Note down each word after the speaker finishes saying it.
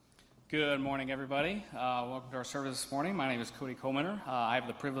Good morning, everybody. Welcome to our service this morning. My name is Cody Collmenter. I have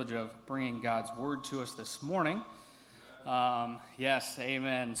the privilege of bringing God's Word to us this morning. Yes,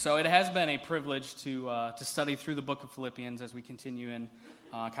 amen. So it has been a privilege to study through the book of Philippians as we continue in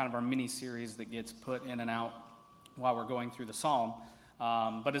kind of our mini-series that gets put in and out while we're going through the Psalm.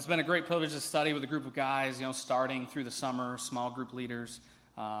 But it's been a great privilege to study with a group of guys, starting through the summer, small group leaders,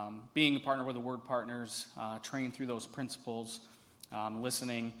 being a partner with the Word partners, training through those principles,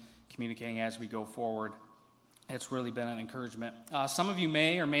 listening, communicating as we go forward. It's really been an encouragement. Some of you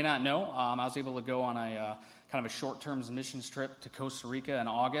may or may not know, I was able to go on a kind of a short-term missions trip to Costa Rica in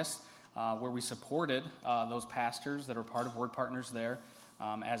August, where we supported those pastors that are part of Word Partners there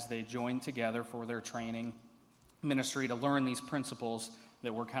as they joined together for their training ministry to learn these principles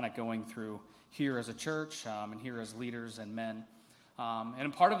that we're kind of going through here as a church and here as leaders and men.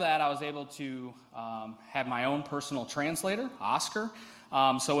 And part of that, I was able to have my own personal translator, Oscar.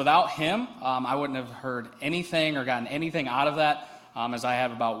 So without him, I wouldn't have heard anything or gotten anything out of that, as I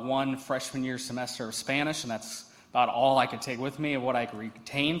have about one freshman year semester of Spanish, and that's about all I could take with me of what I could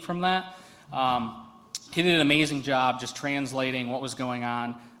retain from that. He did an amazing job just translating what was going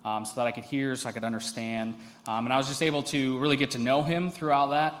on so that I could hear, so I could understand. And I was just able to really get to know him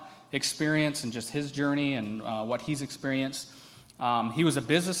throughout that experience and just his journey and what he's experienced. He was a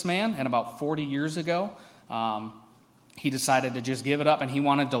businessman, and about 40 years ago, he decided to just give it up, and he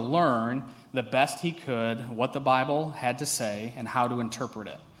wanted to learn the best he could what the Bible had to say and how to interpret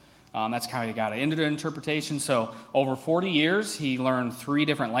it. That's how he got into interpretation. So over 40 years, he learned 3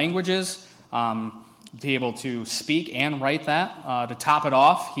 different languages, to be able to speak and write that. To top it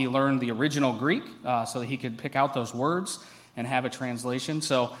off, he learned the original Greek so that he could pick out those words and have a translation.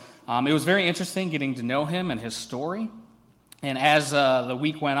 So it was very interesting getting to know him and his story. And as the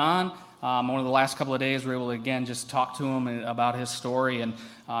week went on, one of the last couple of days, we were able to, again, just talk to him about his story. And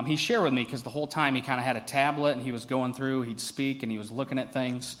he shared with me, because the whole time he kind of had a tablet, and he was going through, he'd speak, and he was looking at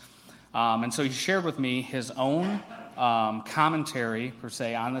things. And so he shared with me his own commentary, per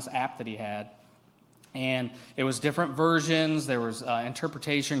se, on this app that he had. And it was different versions. There was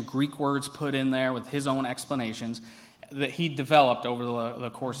interpretation, Greek words put in there with his own explanations that he developed over the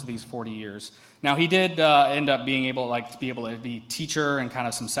course of these 40 years. Now, he did end up being able to be teacher and kind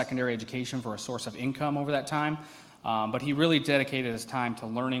of some secondary education for a source of income over that time. But he really dedicated his time to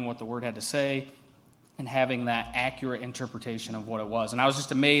learning what the Word had to say and having that accurate interpretation of what it was. And I was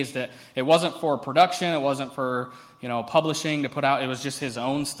just amazed that it wasn't for production, it wasn't for publishing to put out. It was just his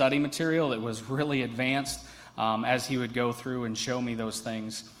own study material that was really advanced as he would go through and show me those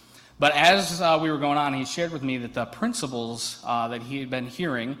things. But as we were going on, he shared with me that the principles that he had been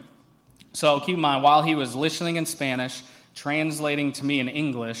hearing. So keep in mind, while he was listening in Spanish, translating to me in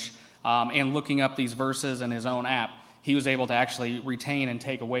English, and looking up these verses in his own app, he was able to actually retain and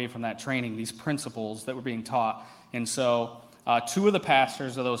take away from that training these principles that were being taught. And so 2 of the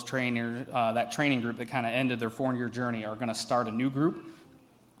pastors of those trainers, that training group that kind of ended their 4-year journey, are going to start a new group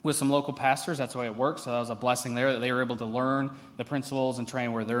with some local pastors. That's the way it works. So that was a blessing there that they were able to learn the principles and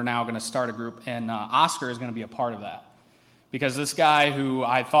train where they're now going to start a group. And Oscar is going to be a part of that. Because this guy who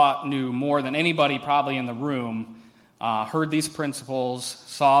I thought knew more than anybody probably in the room heard these principles,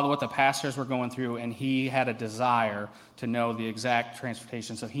 saw what the pastors were going through, and he had a desire to know the exact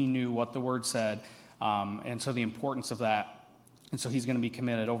transportation. So he knew what the Word said, and so the importance of that. And so he's going to be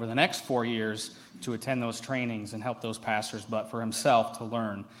committed over the next 4 years to attend those trainings and help those pastors, but for himself to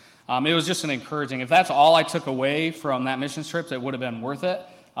learn. It was just an encouraging. If that's all I took away from that mission trip, it would have been worth it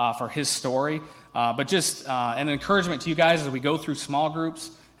for his story. But just an encouragement to you guys as we go through small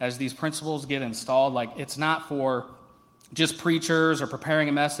groups, as these principles get installed. Like, it's not for just preachers or preparing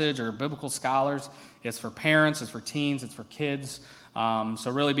a message or biblical scholars. It's for parents, it's for teens, it's for kids. So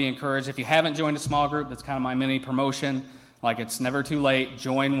really be encouraged. If you haven't joined a small group, that's kind of my mini promotion. Like, it's never too late.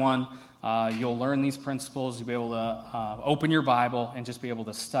 Join one. You'll learn these principles. You'll be able to open your Bible and just be able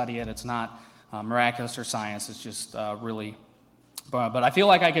to study it. It's not miraculous or science. It's just really... But I feel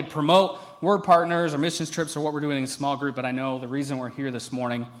like I could promote Word Partners or missions trips or what we're doing in a small group, but I know the reason we're here this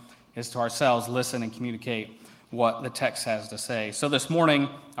morning is to ourselves listen and communicate what the text has to say. So this morning,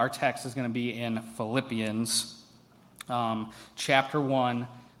 our text is going to be in Philippians chapter 1,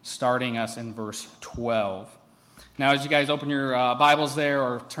 starting us in verse 12. Now, as you guys open your Bibles there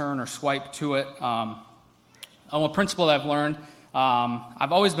or turn or swipe to it, a principle that I've learned,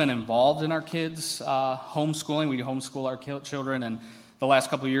 I've always been involved in our kids' homeschooling. We homeschool our children, and the last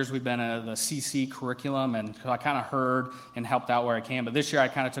couple of years we've been in the CC curriculum, and I kind of heard and helped out where I can. But this year I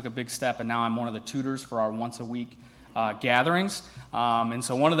kind of took a big step, and now I'm one of the tutors for our once-a-week gatherings. And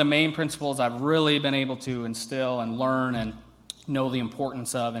so one of the main principles I've really been able to instill and learn and know the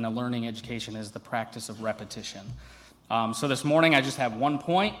importance of in a learning education is the practice of repetition. So this morning I just have one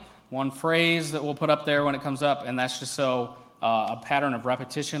point, one phrase that we'll put up there when it comes up, and that's just so a pattern of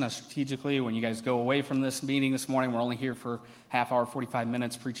repetition strategically. When you guys go away from this meeting this morning, we're only here for half hour, 45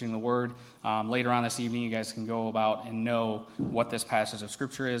 minutes preaching the word. Later on this evening, you guys can go about and know what this passage of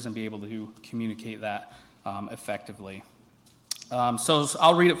Scripture is and be able to communicate that effectively. So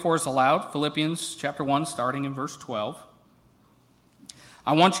I'll read it for us aloud. Philippians chapter 1, starting in verse 12.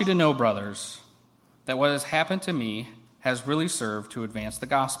 I want you to know, brothers, that what has happened to me has really served to advance the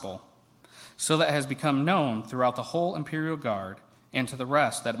gospel, so that it has become known throughout the whole imperial guard and to the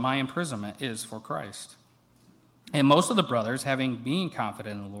rest that my imprisonment is for Christ. And most of the brothers, having been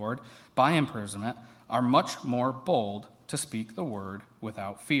confident in the Lord by imprisonment, are much more bold to speak the word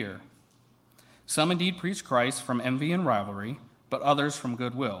without fear. Some indeed preach Christ from envy and rivalry, but others from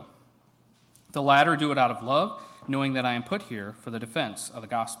goodwill. The latter do it out of love, knowing that I am put here for the defense of the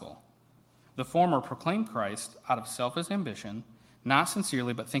gospel. The former proclaim Christ out of selfish ambition, not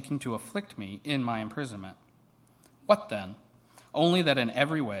sincerely, but thinking to afflict me in my imprisonment. What then? Only that in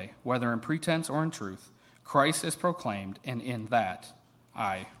every way, whether in pretense or in truth, Christ is proclaimed, and in that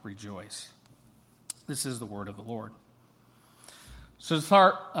I rejoice. This is the word of the Lord. So to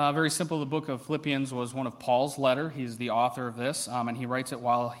start, very simple, the book of Philippians was one of Paul's letter. He's the author of this, and he writes it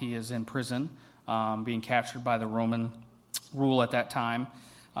while he is in prison, being captured by the Roman rule at that time.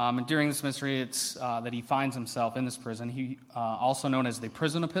 And during this ministry, it's that he finds himself in this prison. He, also known as the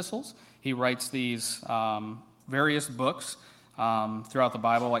prison epistles, he writes these various books throughout the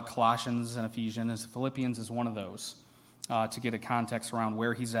Bible, like Colossians and Ephesians. Philippians is one of those, to get a context around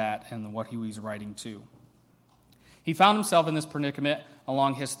where he's at and what he's writing to. He found himself in this predicament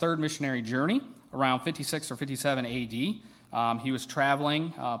along his third missionary journey around 56 or 57 AD. He was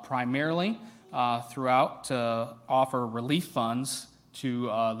traveling primarily throughout to offer relief funds to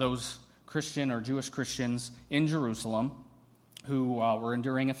those Christian or Jewish Christians in Jerusalem who were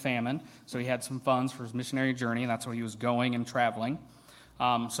enduring a famine. So he had some funds for his missionary journey, and that's where he was going and traveling.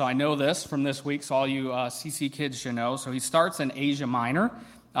 So I know this from this week, so all you CC kids should know. So he starts in Asia Minor,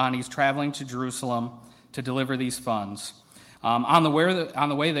 and he's traveling to Jerusalem to deliver these funds. On the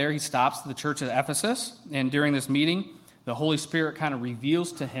way there, he stops at the church at Ephesus, and during this meeting, the Holy Spirit kind of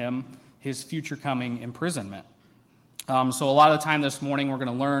reveals to him his future coming imprisonment. So a lot of the time this morning, we're going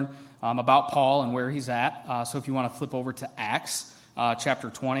to learn about Paul and where he's at. So if you want to flip over to Acts chapter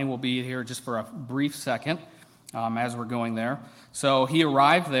 20, we'll be here just for a brief second as we're going there. So he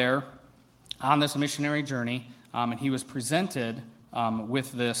arrived there on this missionary journey, and he was presented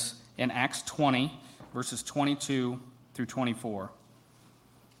with this in Acts 20, verses 22 through 24.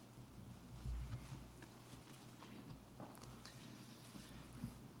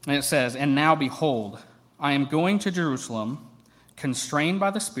 And it says, "And now behold, I am going to Jerusalem, constrained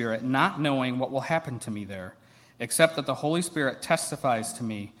by the Spirit, not knowing what will happen to me there, except that the Holy Spirit testifies to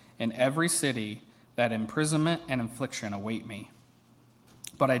me in every city that imprisonment and affliction await me.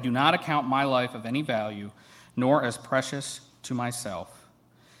 But I do not account my life of any value, nor as precious to myself,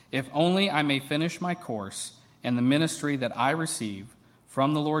 if only I may finish my course and the ministry that I receive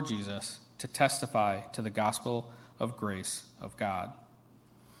from the Lord Jesus to testify to the gospel of grace of God."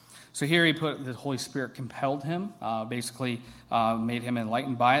 So here he put the Holy Spirit compelled him, basically made him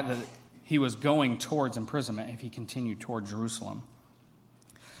enlightened by it, that he was going towards imprisonment if he continued toward Jerusalem.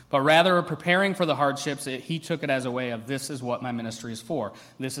 But rather preparing for the hardships, he took it as a way of, this is what my ministry is for.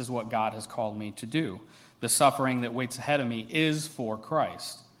 This is what God has called me to do. The suffering that waits ahead of me is for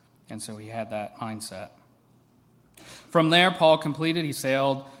Christ. And so he had that mindset. From there, Paul completed. He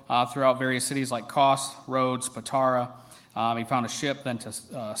sailed throughout various cities like Kos, Rhodes, Patara. He found a ship then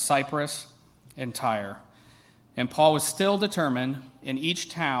to Cyprus and Tyre. And Paul was still determined in each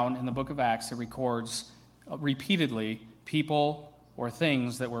town in the book of Acts, it records repeatedly people or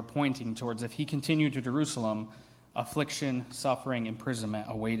things that were pointing towards, if he continued to Jerusalem, affliction, suffering, imprisonment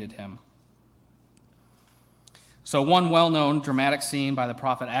awaited him. So one well-known dramatic scene by the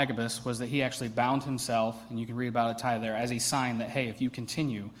prophet Agabus was that he actually bound himself, and you can read about it there, as a sign that, hey, if you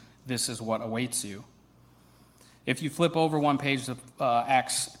continue, this is what awaits you. If you flip over one page to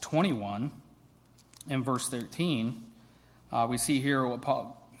Acts 21, in verse 13, we see here what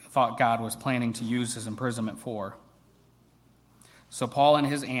Paul thought God was planning to use his imprisonment for. So Paul, in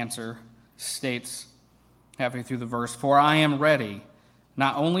his answer, states, halfway through the verse, "For I am ready,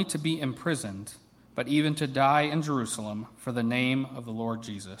 not only to be imprisoned, but even to die in Jerusalem for the name of the Lord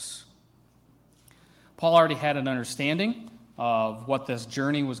Jesus." Paul already had an understanding of what this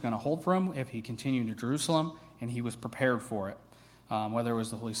journey was going to hold for him if he continued to Jerusalem, and he was prepared for it. Whether it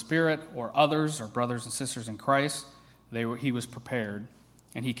was the Holy Spirit or others or brothers and sisters in Christ, he was prepared,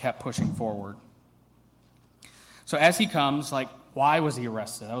 and he kept pushing forward. So as he comes, why was he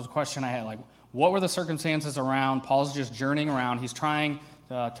arrested? That was a question I had. What were the circumstances around? Paul's just journeying around. He's trying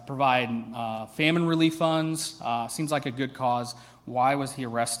to provide famine relief funds. Seems like a good cause. Why was he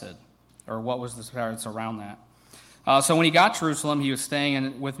arrested? Or what was the status around that? So when he got to Jerusalem, he was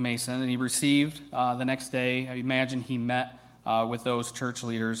staying with Mason, and he received the next day. I imagine he met with those church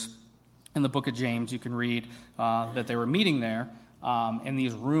leaders. In the book of James, you can read that they were meeting there, and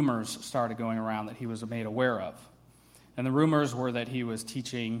these rumors started going around that he was made aware of. And the rumors were that he was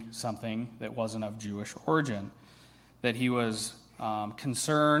teaching something that wasn't of Jewish origin, that he was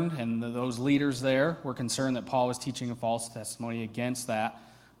concerned, and those leaders there were concerned that Paul was teaching a false testimony against that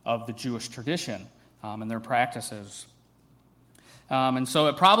of the Jewish tradition and their practices. And so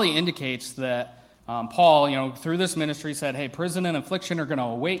it probably indicates that Paul, through this ministry said, hey, prison and affliction are going to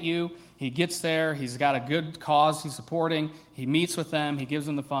await you. He gets there. He's got a good cause he's supporting. He meets with them. He gives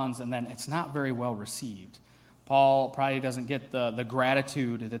them the funds, and then it's not very well received. Paul probably doesn't get the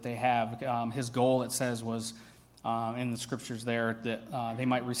gratitude that they have. His goal, it says, was in the scriptures there that they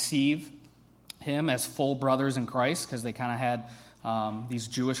might receive him as full brothers in Christ, because they kind of had these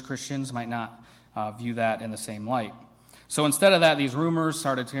Jewish Christians might not view that in the same light. So instead of that, these rumors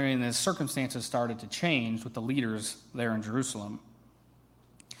started hearing, and the circumstances started to change with the leaders there in Jerusalem.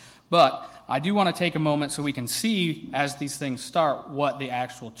 But I do want to take a moment so we can see, as these things start, what the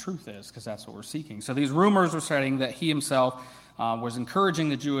actual truth is, because that's what we're seeking. So these rumors were starting that he himself was encouraging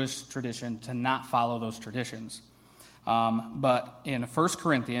the Jewish tradition to not follow those traditions. But in 1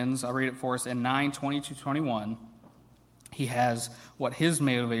 Corinthians, I'll read it for us, in 9:20-21, he has what his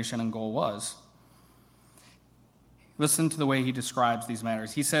motivation and goal was. Listen to the way he describes these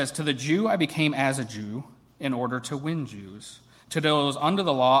matters. He says, "To the Jew I became as a Jew in order to win Jews. To those under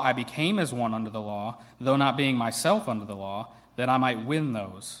the law I became as one under the law, though not being myself under the law, that I might win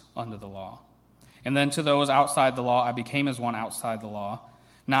those under the law. And then to those outside the law I became as one outside the law,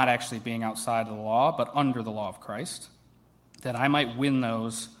 not actually being outside of the law, but under the law of Christ, that I might win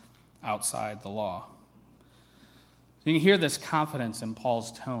those outside the law." So you can hear this confidence in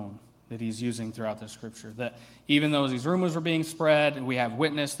Paul's tone that he's using throughout the scripture, that even though these rumors were being spread, we have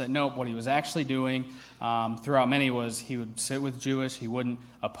witness that, nope, what he was actually doing throughout many was he would sit with Jewish, he wouldn't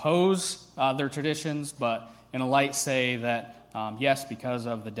oppose their traditions, but in a light say that, yes, because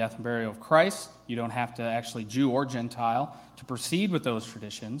of the death and burial of Christ, you don't have to actually Jew or Gentile to proceed with those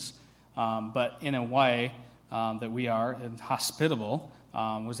traditions, but in a way that we are hospitable,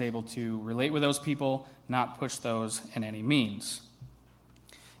 was able to relate with those people, not push those in any means.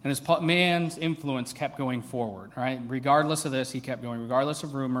 And this man's influence kept going forward, right? Regardless of this, he kept going. Regardless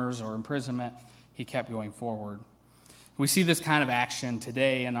of rumors or imprisonment, he kept going forward. We see this kind of action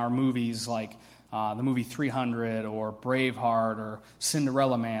today in our movies like the movie 300 or Braveheart or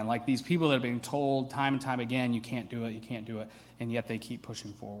Cinderella Man, like these people that have been told time and time again, you can't do it, and yet they keep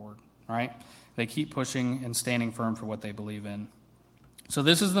pushing forward, right? They keep pushing and standing firm for what they believe in. So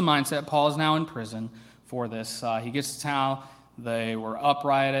this is the mindset. Paul is now in prison for this. He gets to town. They were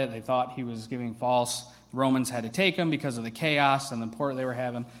uprioted. They thought he was giving false. The Romans had to take him because of the chaos and the port they were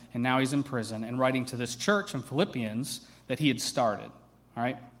having, and now he's in prison and writing to this church in Philippians that he had started. All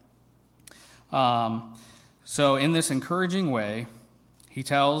right. So in this encouraging way, he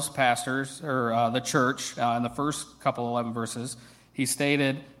tells pastors or the church in the first couple 11 verses. He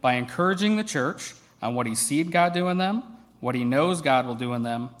stated by encouraging the church on what he sees God do in them, what he knows God will do in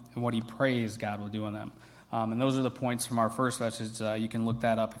them, and what he prays God will do in them. And those are the points from our first message. You can look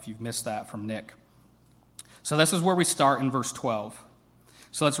that up if you've missed that from Nick. So this is where we start in verse 12.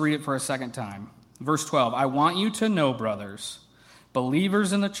 So let's read it for a second time. Verse 12, "I want you to know, brothers,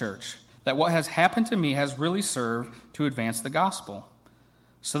 believers in the church, that what has happened to me has really served to advance the gospel,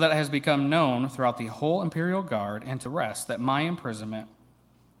 so that it has become known throughout the whole imperial guard and to rest that my imprisonment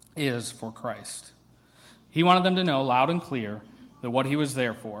is for Christ." He wanted them to know loud and clear that what he was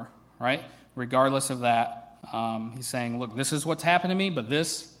there for, right? Regardless of that, he's saying, look, this is what's happened to me, but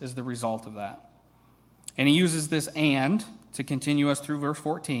this is the result of that. And he uses this "and" to continue us through verse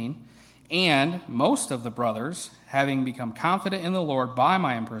 14. "And most of the brothers, having become confident in the Lord by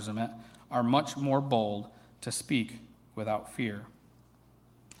my imprisonment, are much more bold to speak without fear."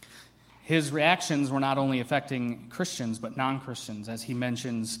 His reactions were not only affecting Christians, but non-Christians, as he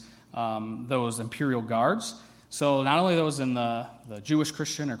mentions those imperial guards. So not only those in the Jewish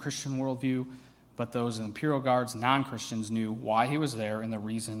Christian or Christian worldview, but those imperial guards, non-Christians, knew why he was there and the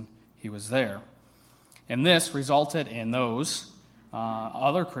reason he was there. And this resulted in those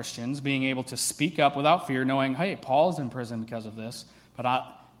other Christians being able to speak up without fear, knowing, hey, Paul's in prison because of this, but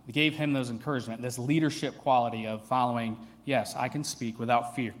gave him those encouragement, this leadership quality of following, yes, I can speak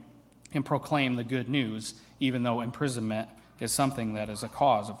without fear and proclaim the good news, even though imprisonment is something that is a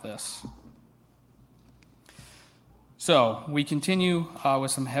cause of this. So we continue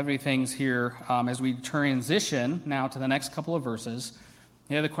with some heavy things here as we transition now to the next couple of verses.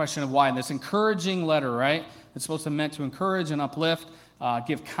 You have the question of why. This encouraging letter, right? It's supposed to be meant to encourage and uplift,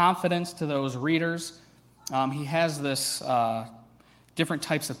 give confidence to those readers. He has this different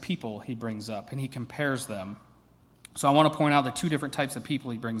types of people he brings up, and he compares them. So I want to point out the two different types of people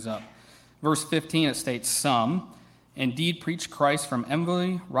he brings up. Verse 15, it states, some indeed preach Christ from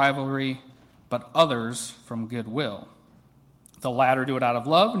envy, rivalry, but others from goodwill. The latter do it out of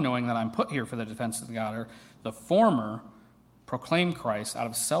love, knowing that I'm put here for the defense of the God. The former proclaim Christ out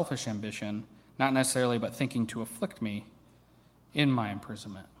of selfish ambition, not necessarily, but thinking to afflict me in my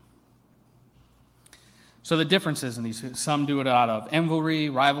imprisonment. So the differences in these, some do it out of envy,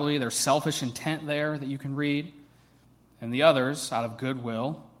 rivalry, there's selfish intent there that you can read, and the others out of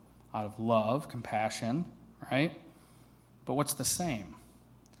goodwill, out of love, compassion, right? But what's the same?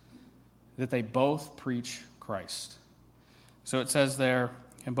 That they both preach Christ. So it says there,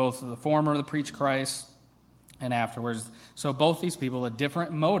 in both the former they preach Christ, and afterwards. So both these people had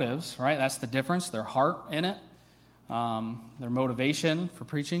different motives, right? That's the difference, their heart in it, their motivation for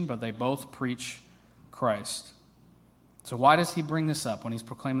preaching, but they both preach Christ. So why does he bring this up when he's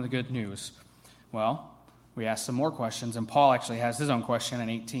proclaiming the good news? Well, we ask some more questions, and Paul actually has his own question in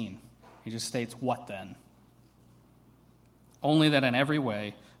 18. He just states, what then? Only that in every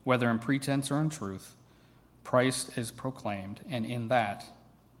way, whether in pretense or in truth, Christ is proclaimed, and in that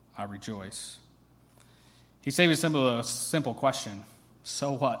I rejoice. He saves a simple question.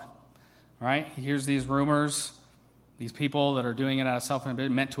 So what? Right? He hears these rumors, these people that are doing it out of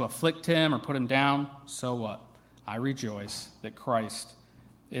self-ambition, meant to afflict him or put him down. So what? I rejoice that Christ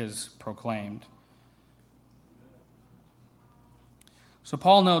is proclaimed. So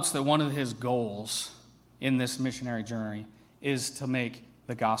Paul notes that one of his goals in this missionary journey is to make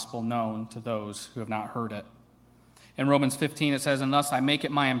the gospel known to those who have not heard it. In Romans 15 it says, and thus I make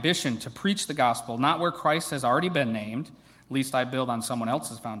it my ambition to preach the gospel, not where Christ has already been named, lest I build on someone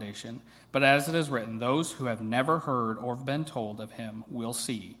else's foundation, but as it is written, those who have never heard or been told of him will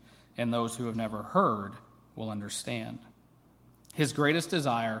see, and those who have never heard will understand. His greatest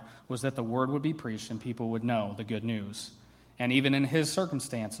desire was that the word would be preached and people would know the good news. And even in his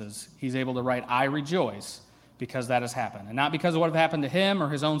circumstances, he's able to write, I rejoice, because that has happened. And not because of what happened to him or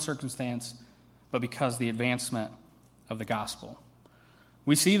his own circumstance, but because the advancement of the gospel.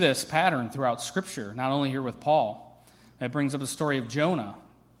 We see this pattern throughout Scripture, not only here with Paul. It brings up the story of Jonah.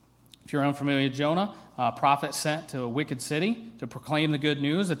 If you're unfamiliar with Jonah, a prophet sent to a wicked city to proclaim the good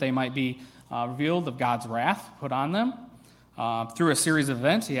news that they might be revealed of God's wrath put on them. Through a series of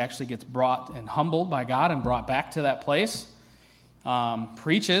events, he actually gets brought and humbled by God and brought back to that place.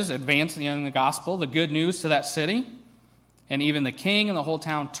 Preaches, advancing the gospel, the good news to that city. And even the king and the whole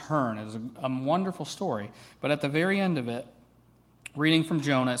town turn. It is a wonderful story. But at the very end of it, reading from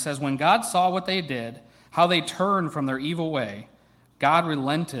Jonah, it says, when God saw what they did, how they turned from their evil way, God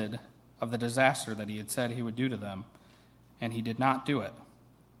relented of the disaster that he had said he would do to them, and he did not do it.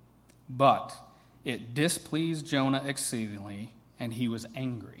 But it displeased Jonah exceedingly, and he was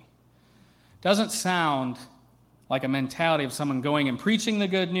angry. Doesn't sound like a mentality of someone going and preaching the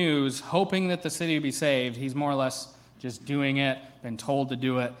good news, hoping that the city would be saved. He's more or less just doing it, been told to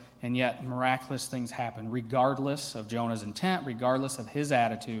do it, and yet miraculous things happen. Regardless of Jonah's intent, regardless of his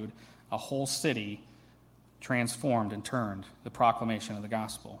attitude, a whole city transformed and turned the proclamation of the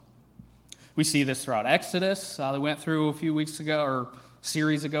gospel. We see this throughout Exodus that we went through a few weeks ago, or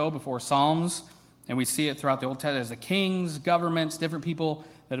series ago before Psalms, and we see it throughout the Old Testament as the kings, governments, different people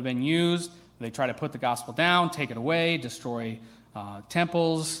that have been used. They try to put the gospel down, take it away, destroy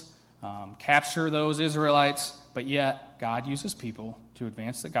temples, capture those Israelites, but yet God uses people to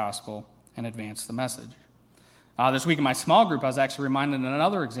advance the gospel and advance the message. This week in my small group, I was actually reminded of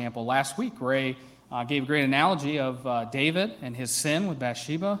another example last week where he gave a great analogy of David and his sin with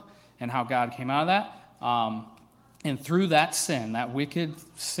Bathsheba and how God came out of that. And through that sin, that wicked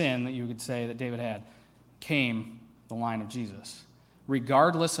sin that you could say that David had, came the line of Jesus.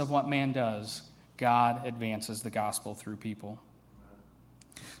 Regardless of what man does, God advances the gospel through people.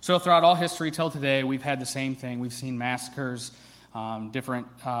 So throughout all history till today, we've had the same thing. We've seen massacres, different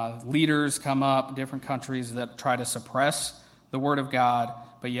leaders come up, different countries that try to suppress the word of God,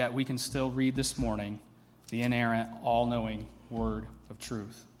 but yet we can still read this morning the inerrant, all-knowing word of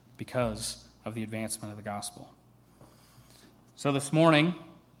truth because of the advancement of the gospel. So this morning,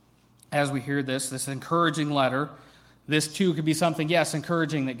 as we hear this encouraging letter, This too could be something, yes,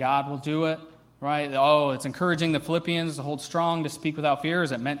 encouraging that God will do it, right? Oh, it's encouraging the Philippians to hold strong, to speak without fear.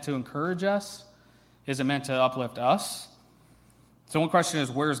 Is it meant to encourage us? Is it meant to uplift us? So one question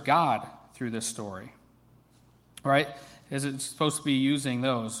is, where's God through this story? Right? Is it supposed to be using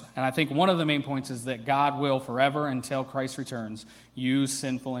those? And I think one of the main points is that God will forever, until Christ returns, use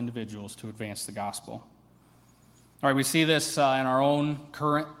sinful individuals to advance the gospel. All right, we see this in our own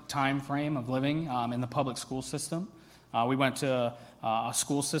current time frame of living in the public school system. We went to a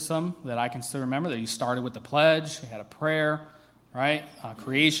school system that I can still remember that you started with the pledge, you had a prayer, right?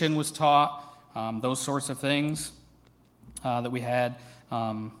 Creation was taught, those sorts of things that we had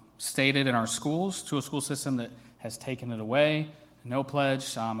stated in our schools, to a school system that has taken it away, no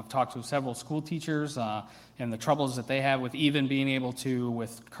pledge. I've talked to several school teachers and the troubles that they have with even being able to,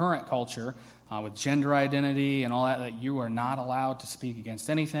 with current culture, with gender identity and all that you are not allowed to speak against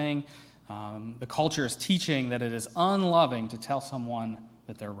anything. The culture is teaching that it is unloving to tell someone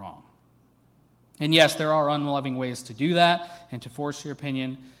that they're wrong. And yes, there are unloving ways to do that and to force your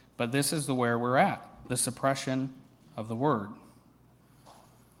opinion, but this is where we're at, the suppression of the word.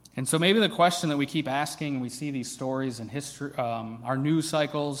 And so maybe the question that we keep asking, we see these stories in history, our news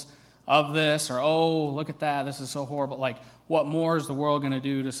cycles of this, or, oh, look at that, this is so horrible. Like, what more is the world going to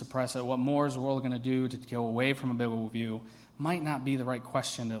do to suppress it? What more is the world going to do to go away from a biblical view? Might not be the right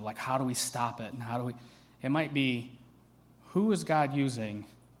question to, like, how do we stop it? And it might be, who is God using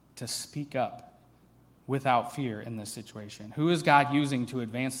to speak up without fear in this situation? Who is God using to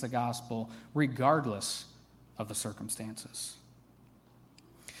advance the gospel regardless of the circumstances?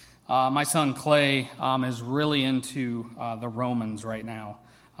 My son Clay is really into the Romans right now.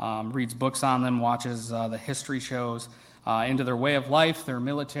 Reads books on them, watches the history shows, into their way of life, their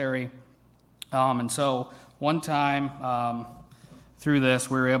military. And so one time through this,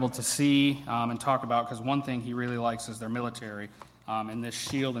 we were able to see and talk about, because one thing he really likes is their military and this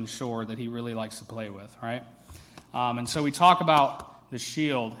shield and sword that he really likes to play with, right? And so we talk about the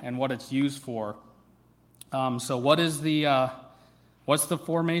shield and what it's used for. So what's the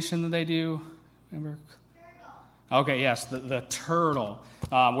formation that they do? Remember? Okay, yes, the turtle,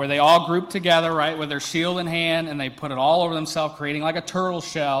 where they all group together, right, with their shield in hand, and they put it all over themselves, creating like a turtle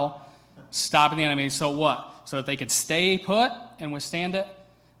shell, stopping the enemy. So what? So that they could stay put and withstand it?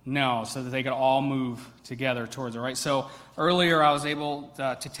 No, so that they could all move together towards it, right? So earlier I was able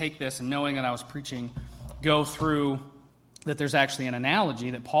to take this, and knowing that I was preaching, go through that there's actually an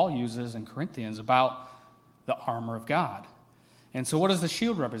analogy that Paul uses in Corinthians about the armor of God. And so what does the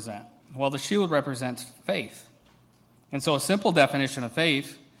shield represent? Well, the shield represents faith. And so a simple definition of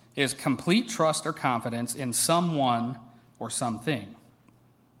faith is complete trust or confidence in someone or something.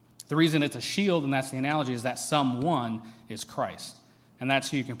 The reason it's a shield, and that's the analogy, is that someone is Christ. And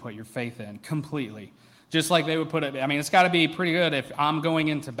that's who you can put your faith in completely. Just like they would put it, I mean, it's got to be pretty good if I'm going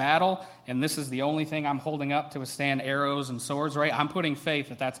into battle and this is the only thing I'm holding up to withstand arrows and swords, right? I'm putting faith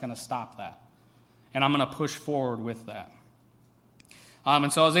that that's going to stop that. And I'm going to push forward with that.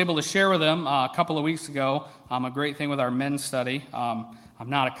 And so I was able to share with them a couple of weeks ago a great thing with our men's study. I'm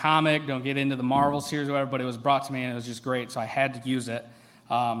not a comic, don't get into the Marvel series or whatever, but it was brought to me and it was just great, so I had to use it.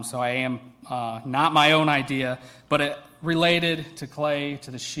 So I am not my own idea, but it related to Clay, to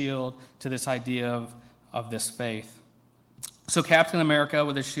the shield, to this idea of this faith. So Captain America,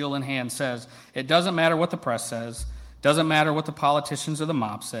 with his shield in hand, says, it doesn't matter what the press says, doesn't matter what the politicians or the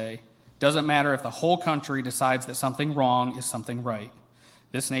mob say, doesn't matter if the whole country decides that something wrong is something right.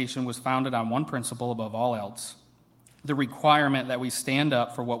 This nation was founded on one principle above all else, the requirement that we stand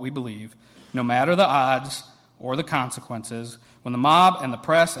up for what we believe, no matter the odds or the consequences. When the mob and the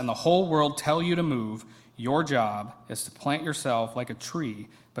press and the whole world tell you to move, your job is to plant yourself like a tree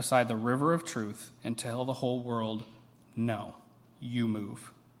beside the river of truth and tell the whole world, no, you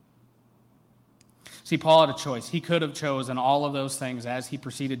move. See, Paul had a choice. He could have chosen all of those things as he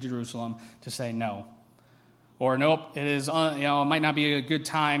proceeded to Jerusalem to say no. Or nope, it might not be a good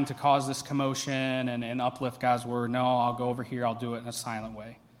time to cause this commotion and uplift God's word. No, I'll go over here, I'll do it in a silent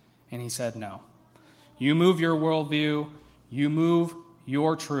way. And he said no. You move your worldview, you move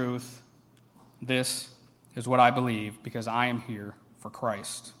your truth. This is what I believe because I am here for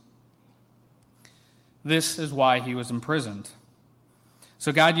Christ. This is why he was imprisoned.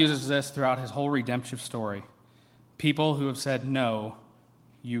 So God uses this throughout his whole redemptive story. People who have said no,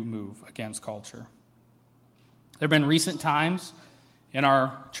 you move against culture. There have been recent times in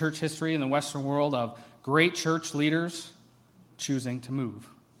our church history in the Western world of great church leaders choosing to move,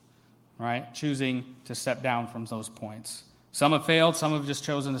 right? Choosing to step down from those points. Some have failed, some have just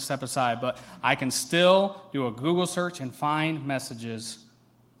chosen to step aside, but I can still do a Google search and find messages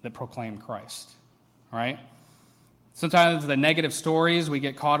that proclaim Christ, right? Sometimes the negative stories, we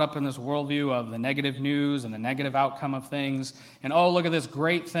get caught up in this worldview of the negative news and the negative outcome of things. And, oh, look at this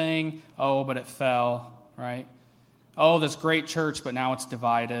great thing. Oh, but it fell, right? Oh, this great church, but now it's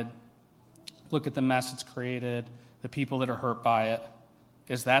divided. Look at the mess it's created, the people that are hurt by it.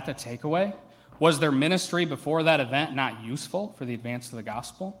 Is that the takeaway? Was their ministry before that event not useful for the advance of the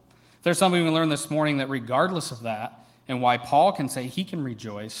gospel? There's something we learned this morning that regardless of that, and why Paul can say he can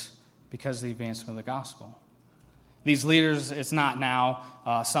rejoice because of the advancement of the gospel. These leaders, it's not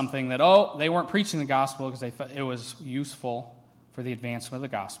now something that, they weren't preaching the gospel because it was useful for the advancement of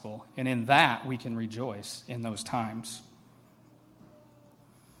the gospel. And in that, we can rejoice in those times.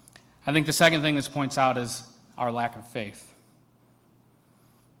 I think the second thing this points out is our lack of faith.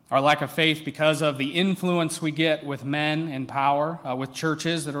 Our lack of faith because of the influence we get with men in power, with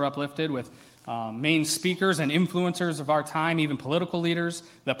churches that are uplifted, with main speakers and influencers of our time, even political leaders,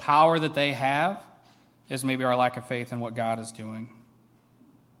 the power that they have is maybe our lack of faith in what God is doing.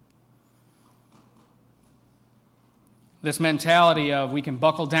 This mentality of we can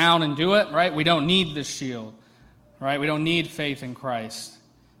buckle down and do it, right? We don't need this shield, right? We don't need faith in Christ.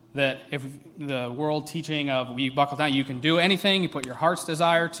 That if the world teaching of you buckle down, you can do anything, you put your heart's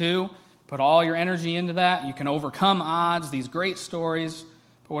desire to, put all your energy into that, you can overcome odds, these great stories.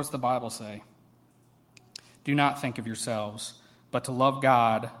 But what's the Bible say? Do not think of yourselves, but to love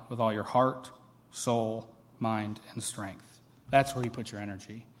God with all your heart, soul, mind, and strength. That's where you put your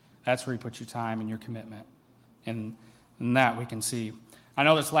energy. That's where you put your time and your commitment. And in that we can see. I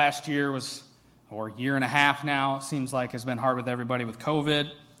know this last year or year and a half now, it seems like has been hard with everybody with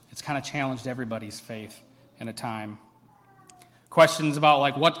COVID. It's kind of challenged everybody's faith in a time. Questions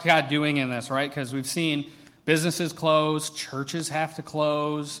about what's God doing in this, right? Because we've seen businesses close, churches have to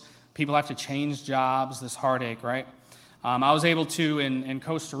close, people have to change jobs, this heartache, right? I was able to, in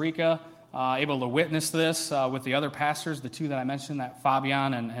Costa Rica, able to witness this with the other pastors, the two that I mentioned, that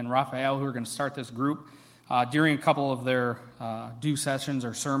Fabian and Rafael, who are going to start this group, during a couple of their due sessions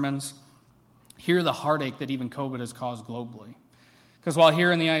or sermons, hear the heartache that even COVID has caused globally. Because while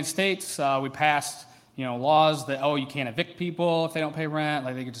here in the United States, we passed laws that, you can't evict people if they don't pay rent,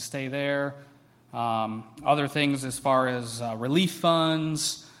 they get to stay there. Other things as far as relief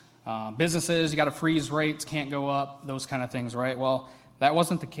funds, businesses, you got to freeze rates, can't go up, those kind of things, right? Well, that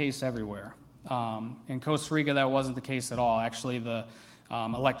wasn't the case everywhere. In Costa Rica, that wasn't the case at all. Actually, the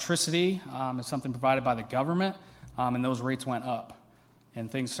electricity is something provided by the government, and those rates went up. And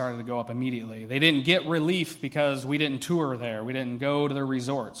things started to go up immediately. They didn't get relief because we didn't tour there. We didn't go to their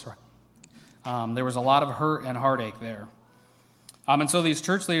resorts. There was a lot of hurt and heartache there. And so these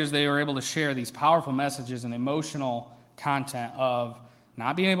church leaders, they were able to share these powerful messages and emotional content of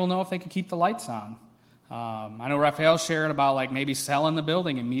not being able to know if they could keep the lights on. I know Raphael shared about maybe selling the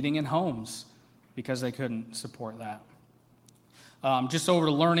building and meeting in homes because they couldn't support that. Just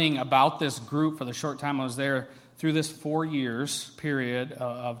over learning about this group for the short time I was there, through this 4 years period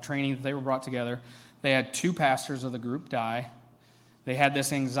of training that they were brought together, they had 2 pastors of the group die. They had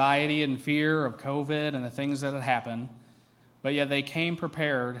this anxiety and fear of COVID and the things that had happened, but yet they came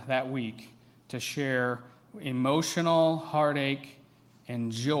prepared that week to share emotional heartache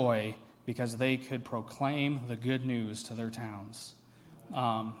and joy because they could proclaim the good news to their towns.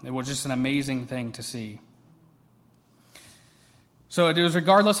 It was just an amazing thing to see. So it was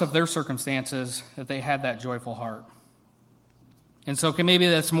regardless of their circumstances that they had that joyful heart. And so maybe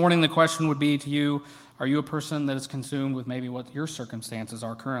this morning the question would be to you, are you a person that is consumed with maybe what your circumstances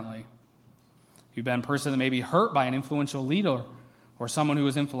are currently? You've been a person that may be hurt by an influential leader or someone who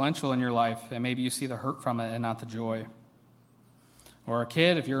is influential in your life, and maybe you see the hurt from it and not the joy. Or a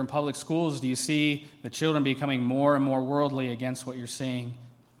kid, if you're in public schools, do you see the children becoming more and more worldly against what you're seeing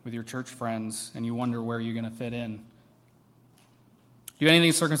with your church friends, and you wonder where you're going to fit in? Do any of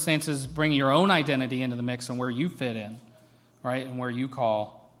these circumstances bring your own identity into the mix and where you fit in, right, and where you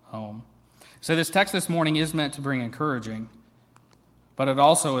call home? So this text this morning is meant to bring encouraging, but it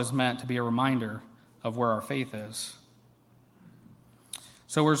also is meant to be a reminder of where our faith is.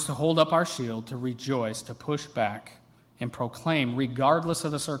 So we're to hold up our shield, to rejoice, to push back, and proclaim, regardless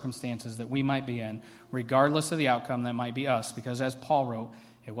of the circumstances that we might be in, regardless of the outcome that might be us, because as Paul wrote,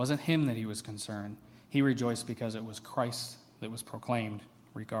 it wasn't him that he was concerned. He rejoiced because it was Christ that was proclaimed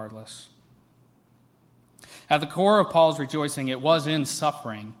regardless. At the core of Paul's rejoicing, it was in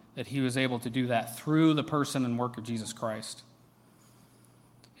suffering that he was able to do that through the person and work of Jesus Christ.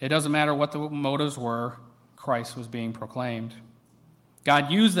 It doesn't matter what the motives were, Christ was being proclaimed.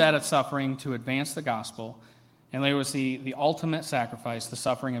 God used that at suffering to advance the gospel, and there was the ultimate sacrifice, the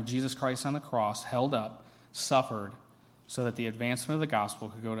suffering of Jesus Christ on the cross, held up, suffered, so that the advancement of the gospel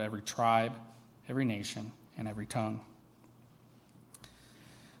could go to every tribe, every nation, and every tongue.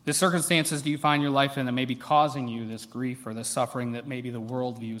 The circumstances do you find your life in that may be causing you this grief or this suffering that maybe the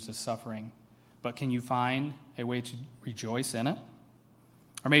world views as suffering, but can you find a way to rejoice in it?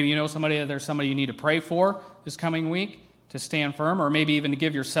 Or maybe you know there's somebody you need to pray for this coming week to stand firm, or maybe even to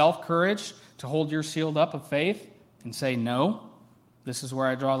give yourself courage to hold your shield up of faith and say, no, this is where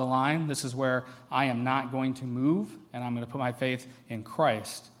I draw the line. This is where I am not going to move, and I'm going to put my faith in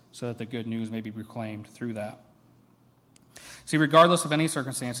Christ so that the good news may be proclaimed through that. See, regardless of any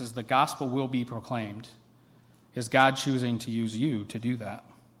circumstances, the gospel will be proclaimed. Is God choosing to use you to do that?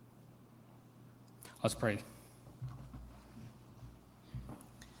 Let's pray.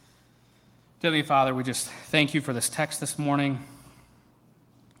 Heavenly Father, we just thank you for this text this morning.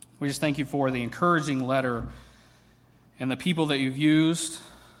 We just thank you for the encouraging letter and the people that you've used.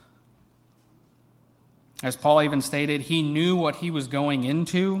 As Paul even stated, he knew what he was going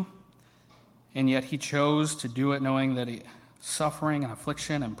into, and yet he chose to do it knowing that suffering and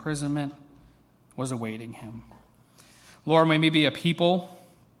affliction, imprisonment was awaiting him. Lord, may we be a people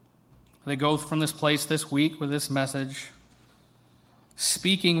that go from this place this week with this message,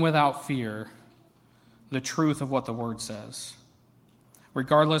 speaking without fear the truth of what the Word says.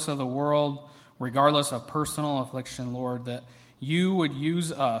 Regardless of the world, regardless of personal affliction, Lord, that you would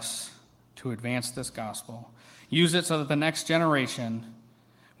use us to advance this gospel. Use it so that the next generation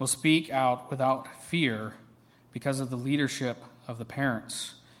will speak out without fear because of the leadership of the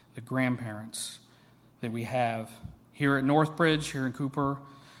parents, the grandparents that we have here at Northbridge, here in Cooper.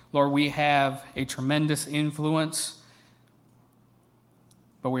 Lord, we have a tremendous influence,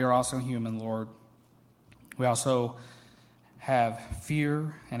 but we are also human, Lord. We also have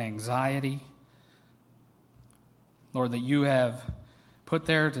fear and anxiety, Lord, that you have put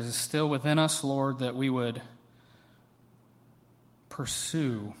there to distill within us, Lord, that we would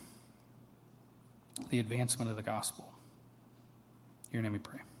pursue the advancement of the gospel. In your name we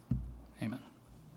pray.